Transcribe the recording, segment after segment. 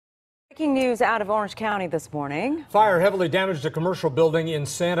Breaking news out of Orange County this morning. Fire heavily damaged a commercial building in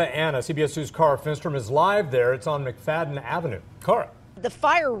Santa Ana. CBS News' Cara Finstrom is live there. It's on McFadden Avenue. Cara. The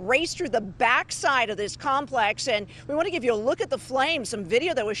fire raced through the backside of this complex, and we want to give you a look at the flames. Some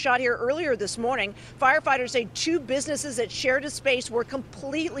video that was shot here earlier this morning. Firefighters say two businesses that shared a space were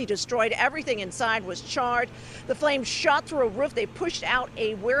completely destroyed. Everything inside was charred. The flames shot through a roof. They pushed out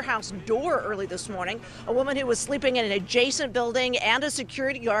a warehouse door early this morning. A woman who was sleeping in an adjacent building and a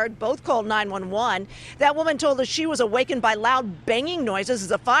security guard both called 911. That woman told us she was awakened by loud banging noises as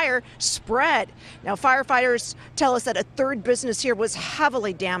the fire spread. Now, firefighters tell us that a third business here was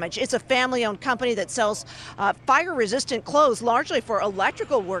heavily damaged. It's a family-owned company that sells fire-resistant clothes, largely for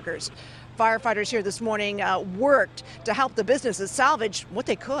electrical workers. Firefighters here this morning worked to help the businesses salvage what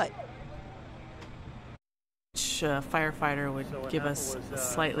they could. Each firefighter would give us a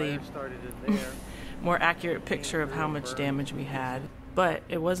slightly more accurate picture of how much damage we had. But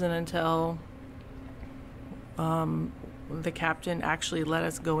it wasn't until the captain actually let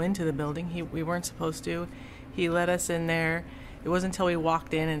us go into the building. We weren't supposed to. He let us in there. It wasn't until we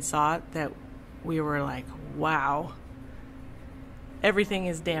walked in and saw it that we were like, wow, everything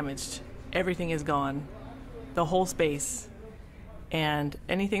is damaged. Everything is gone. The whole space. And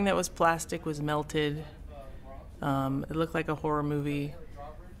anything that was plastic was melted. It looked like a horror movie.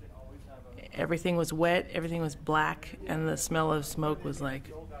 Everything was wet, everything was black, and the smell of smoke was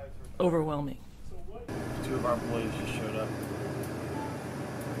like overwhelming. Two of our employees just showed up.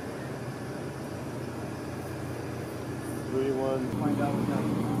 31. Find out now.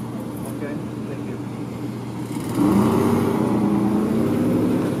 Okay, thank you.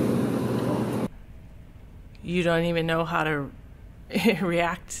 You don't even know how to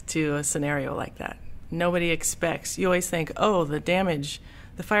react to a scenario like that. Nobody expects. You always think, oh, the damage,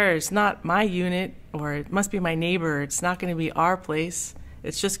 the fire is not my unit, or it must be my neighbor. It's not going to be our place.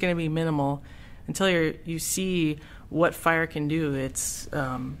 It's just going to be minimal. Until you see what fire can do, it's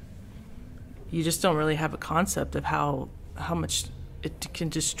you just don't really have a concept of how much it can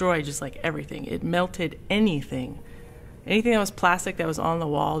destroy just like everything. It melted anything. Anything that was plastic that was on the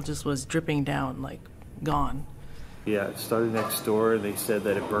wall just was dripping down, like gone. Yeah, it started next door. They said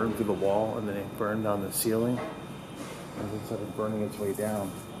that it burned through the wall and then it burned on the ceiling. And it started burning its way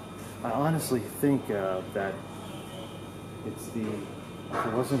down. I honestly think that it's if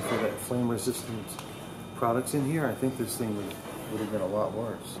it wasn't for that flame-resistant products in here, I think this thing would have been a lot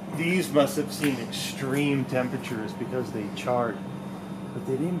worse. These must have seen extreme temperatures because they charred, but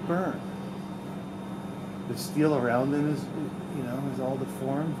they didn't burn. The steel around them is all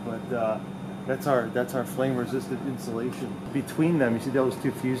deformed, but that's our flame-resistant insulation. Between them, you see those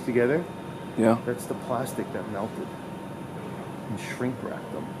two fused together? Yeah. That's the plastic that melted and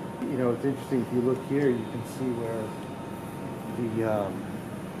shrink-wrapped them. You know, it's interesting. If you look here, you can see where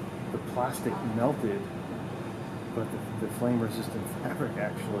the plastic melted, but the flame-resistant fabric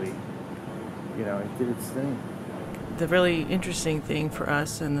actually, it did its thing. The really interesting thing for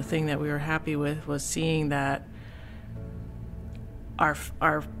us, and the thing that we were happy with, was seeing that our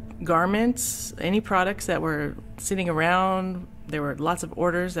garments, any products that were sitting around, there were lots of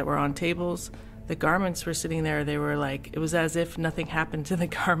orders that were on tables. The garments were sitting there. They were like, it was as if nothing happened to the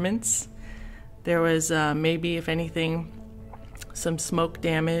garments. There was maybe, if anything, some smoke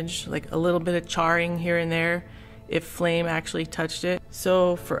damage, like a little bit of charring here and there if flame actually touched it.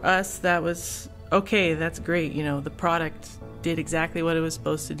 So for us, that was okay. That's great. The product did exactly what it was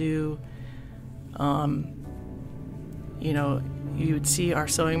supposed to do. You would see our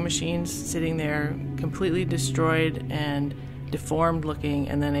sewing machines sitting there completely destroyed and deformed looking,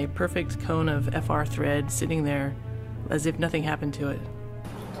 and then a perfect cone of FR thread sitting there as if nothing happened to it.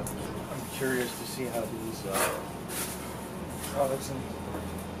 I'm curious to see how these products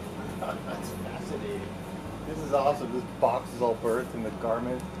that's fascinating. This is awesome. This box is all burnt and the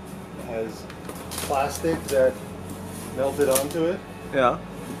garment has plastic that melted onto it. Yeah.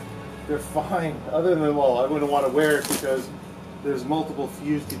 They're fine, other than, well, I wouldn't want to wear it because there's multiple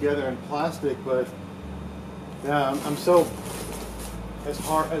fused together in plastic, but yeah, I'm so, as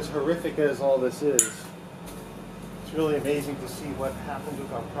horrific as all this is, it's really amazing to see what happened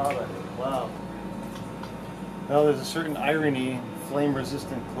with our product. Wow. Now there's a certain irony in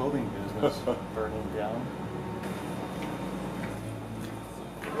flame-resistant clothing business burning down.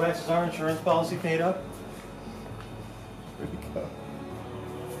 Wes, is our insurance policy paid up? There we go.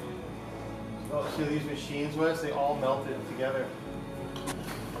 Oh, see these machines, Wes? They all melted together.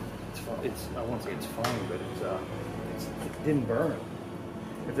 I won't say it's fine, but it didn't burn.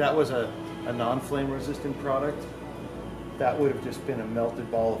 If that was a non-flame resistant product, that would have just been a melted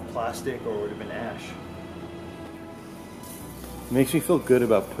ball of plastic or would have been ash. It makes me feel good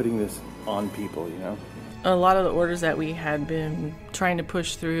about putting this on people, you know? A lot of the orders that we had been trying to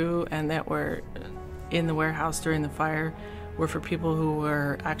push through and that were in the warehouse during the fire were for people who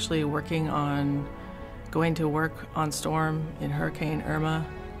were actually working on going to work on storm in Hurricane Irma.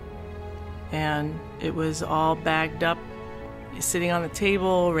 And it was all bagged up, sitting on the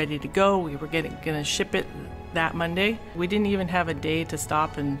table, ready to go. We were gonna ship it that Monday. We didn't even have a day to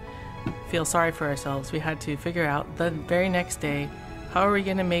stop and feel sorry for ourselves. We had to figure out the very next day, how are we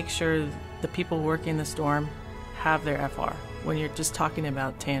gonna make sure the people working the storm have their FR? When you're just talking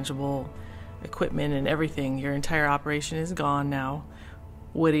about tangible equipment and everything, your entire operation is gone now.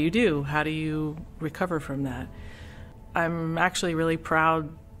 What do? How do you recover from that? I'm actually really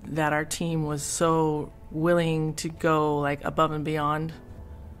proud that our team was so willing to go like above and beyond,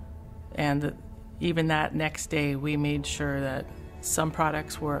 and even that next day we made sure that some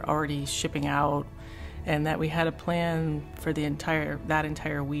products were already shipping out and that we had a plan for that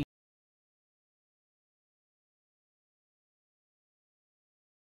entire week.